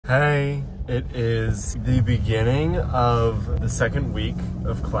Hey, it is the beginning of the second week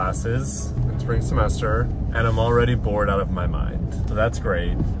of classes in spring semester, and I'm already bored out of my mind. So that's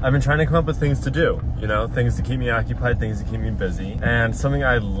great. I've been trying to come up with things to do, you know, things to keep me occupied, things to keep me busy. And something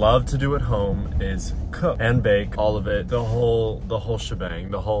I love to do at home is cook and bake, all of it, the whole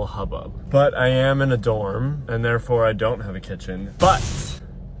shebang, the whole hubbub. But I am in a dorm, and therefore I don't have a kitchen. But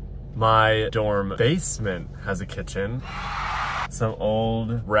my dorm basement has a kitchen. Some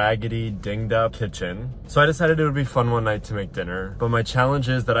old, raggedy, dinged up kitchen. So I decided it would be fun one night to make dinner. But my challenge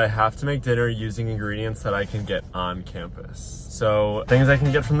is that I have to make dinner using ingredients that I can get on campus. So things I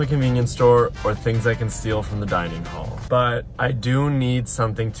can get from the convenience store or things I can steal from the dining hall. But I do need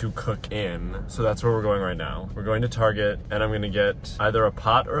something to cook in. So that's where we're going right now. We're going to Target and I'm gonna get either a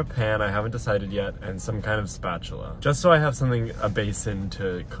pot or a pan, I haven't decided yet, and some kind of spatula. Just so I have something, a basin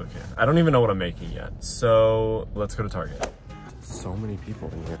to cook in. I don't even know what I'm making yet. So let's go to Target. So many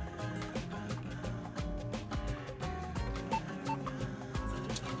people in here.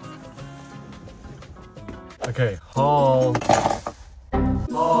 Okay, haul.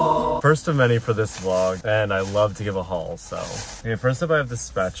 First of many for this vlog, and I love to give a haul, so. Okay, first up I have this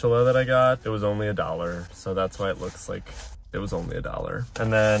spatula that I got. It was only $1, so that's why it looks like it was only $1.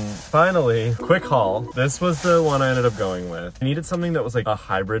 And then finally, quick haul. This was the one I ended up going with. I needed something that was like a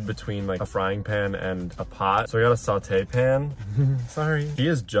hybrid between like a frying pan and a pot. So I got a saute pan. Sorry. He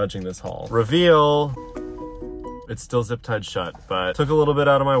is judging this haul. Reveal. It's still zip tied shut, but took a little bit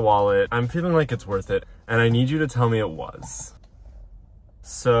out of my wallet. I'm feeling like it's worth it, and I need you to tell me it was.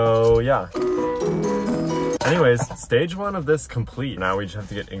 So yeah. Anyways, stage one of this complete. Now we just have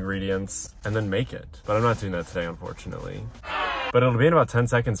to get ingredients and then make it. But I'm not doing that today, unfortunately. But it'll be in about 10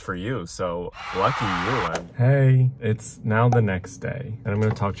 seconds for you, so lucky you. Hey, it's now the next day, and I'm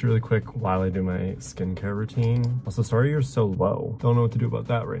gonna talk to you really quick while I do my skincare routine. Also, sorry you're so low. Don't know what to do about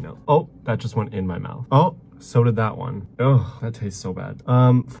that right now. Oh, that just went in my mouth. Oh, so did that one. Oh, that tastes so bad.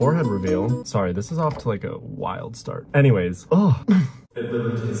 Forehead reveal. Sorry, this is off to like a wild start. Anyways, oh. It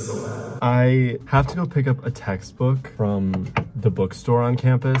literally tastes so bad. I have to go pick up a textbook from the bookstore on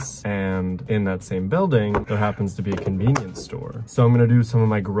campus, and in that same building, there happens to be a convenience store. So I'm gonna do some of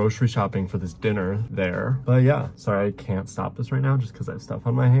my grocery shopping for this dinner there. But yeah, sorry I can't stop this right now just because I have stuff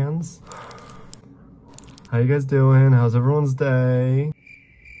on my hands. How you guys doing? How's everyone's day?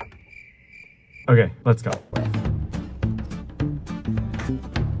 Okay, let's go.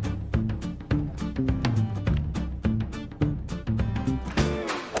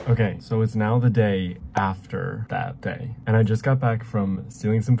 Okay, so it's now the day after that day, and I just got back from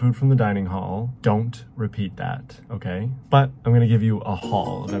stealing some food from the dining hall. Don't repeat that, okay? But I'm gonna give you a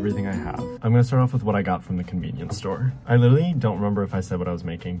haul of everything I have. I'm gonna start off with what I got from the convenience store. I literally don't remember if I said what I was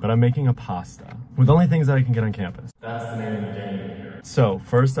making, but I'm making a pasta with only things that I can get on campus. That's the name of the game here. So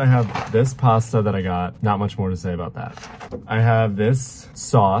first I have this pasta that I got. Not much more to say about that. I have this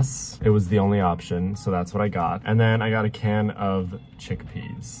sauce. It was the only option, so that's what I got. And then I got a can of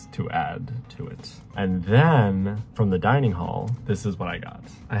chickpeas to add to it. And then from the dining hall, this is what I got.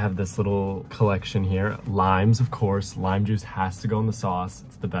 I have this little collection here. Limes, of course. Lime juice has to go in the sauce.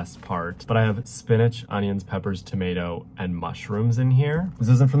 It's the best part. But I have spinach, onions, peppers, tomato, and mushrooms in here. This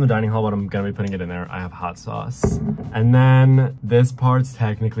isn't from the dining hall, but I'm gonna be putting it in there. I have hot sauce. And then this part's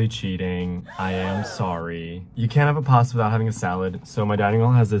technically cheating. I am sorry. You can't have a pasta without having a salad. So my dining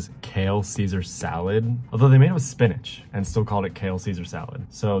hall has this kale Caesar salad, although they made it with spinach and still called it kale Caesar salad.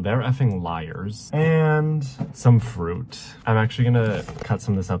 So they're effing liars. And some fruit. I'm actually gonna cut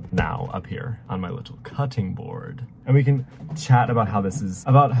some of this up now up here on my little cutting board. And we can chat about how this is,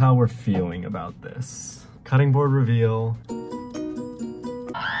 about how we're feeling about this. Cutting board reveal.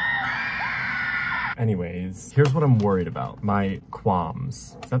 Anyways, here's what I'm worried about. My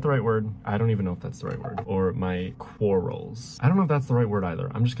qualms. Is that the right word? I don't even know if that's the right word. Or my quarrels. I don't know if that's the right word either.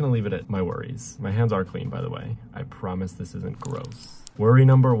 I'm just gonna leave it at my worries. My hands are clean, by the way. I promise this isn't gross. Worry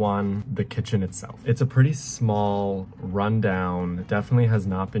number one, the kitchen itself. It's a pretty small, rundown, definitely has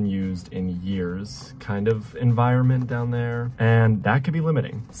not been used in years kind of environment down there. And that could be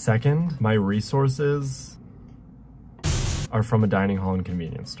limiting. Second, my resources are from a dining hall and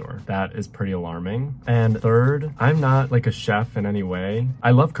convenience store. That is pretty alarming. And third, I'm not like a chef in any way.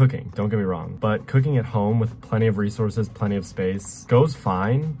 I love cooking, don't get me wrong, but cooking at home with plenty of resources, plenty of space goes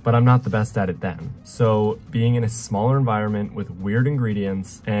fine, but I'm not the best at it then. So being in a smaller environment with weird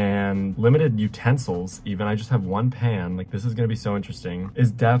ingredients and limited utensils, even I just have one pan, like this is gonna be so interesting,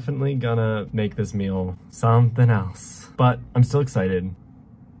 is definitely gonna make this meal something else. But I'm still excited.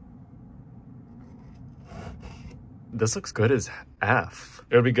 This looks good as F.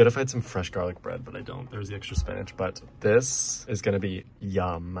 It would be good if I had some fresh garlic bread, but I don't. There's the extra spinach, but this is gonna be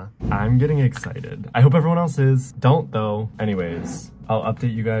yum. I'm getting excited. I hope everyone else is. Don't though. Anyways, I'll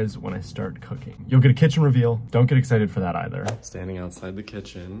update you guys when I start cooking. You'll get a kitchen reveal. Don't get excited for that either. Standing outside the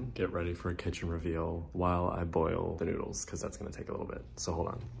kitchen, get ready for a kitchen reveal while I boil the noodles, because that's gonna take a little bit. So hold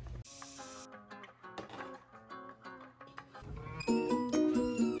on.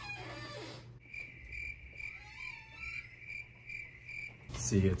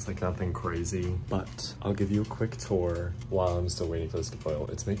 See, it's like nothing crazy, but I'll give you a quick tour while I'm still waiting for this to boil.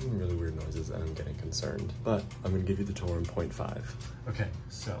 It's making really weird noises and I'm getting concerned, but I'm gonna give you the tour in 0.5. Okay,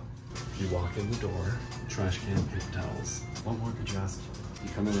 so you walk in the door, trash can, paper towels. What more could you ask for?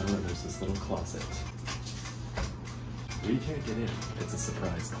 You come in and there's this little closet. We can't get in, it's a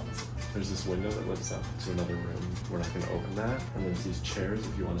surprise closet. There's this window that lifts up to another room. We're not gonna open that. And there's these chairs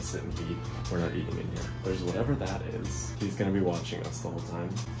if you wanna sit and eat. We're not eating in here. There's whatever that is. He's gonna be watching us the whole time.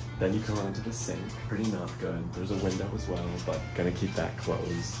 Then you come onto the sink. Pretty not good. There's a window as well, but gonna keep that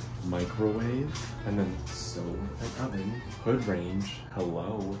closed. Microwave, and then stove and oven. Hood range,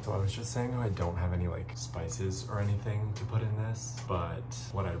 hello. So I was just saying how I don't have any like spices or anything to put in this, but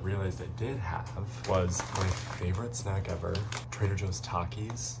what I realized I did have was my favorite snack ever, Trader Joe's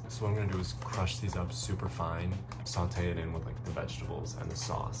Takis. So what I'm gonna do is crush these up super fine, saute it in with like the vegetables and the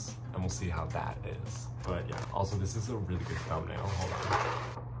sauce, and we'll see how that is. But yeah, also this is a really good thumbnail, hold on.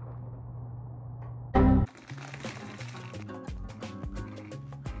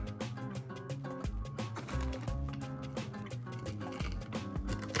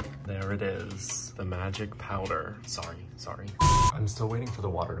 There it is, the magic powder. Sorry. I'm still waiting for the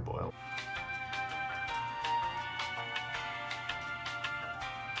water to boil.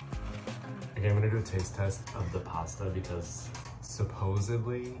 Okay, I'm gonna do a taste test of the pasta because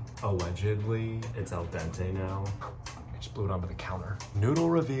supposedly, allegedly, it's al dente now. I just blew it onto the counter. Noodle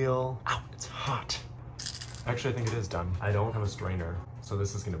reveal. Ow, it's hot. Actually, I think it is done. I don't have a strainer, so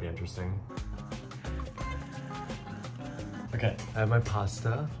this is gonna be interesting. Okay, I have my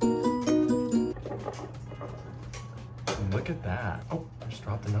pasta. Look at that. Oh, I just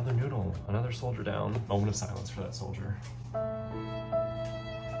dropped another noodle. Another soldier down. Moment of silence for that soldier.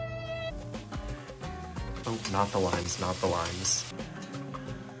 Oh, not the limes, not the limes.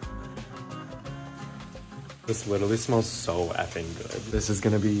 This literally smells so effing good. This is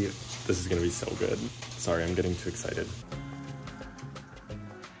gonna be so good. Sorry, I'm getting too excited.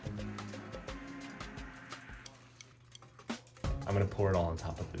 I'm gonna pour it all on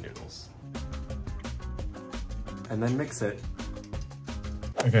top of the noodles. And then mix it.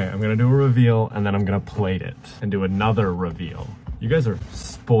 Okay, I'm gonna do a reveal and then I'm gonna plate it and do another reveal. You guys are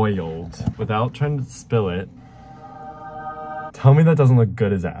spoiled. Without trying to spill it, tell me that doesn't look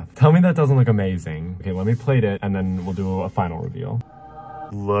good as F. Tell me that doesn't look amazing. Okay, let me plate it and then we'll do a final reveal.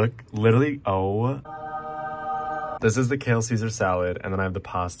 Look, literally, oh. This is the kale Caesar salad, and then I have the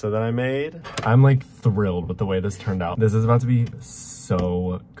pasta that I made. I'm like thrilled with the way this turned out. This is about to be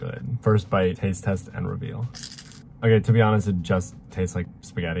so good. First bite, taste test, and reveal. Okay, to be honest, it just tastes like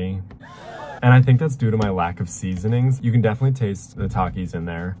spaghetti. And I think that's due to my lack of seasonings. You can definitely taste the Takis in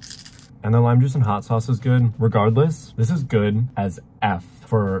there. And the lime juice and hot sauce is good. Regardless, this is good as F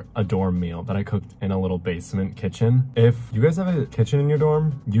for a dorm meal that I cooked in a little basement kitchen. If you guys have a kitchen in your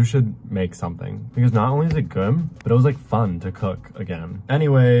dorm, you should make something because not only is it good, but it was like fun to cook again.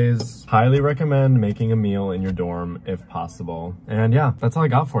 Anyways, highly recommend making a meal in your dorm if possible. And yeah, that's all I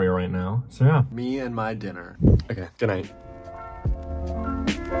got for you right now. So yeah. Me and my dinner. Okay, good night.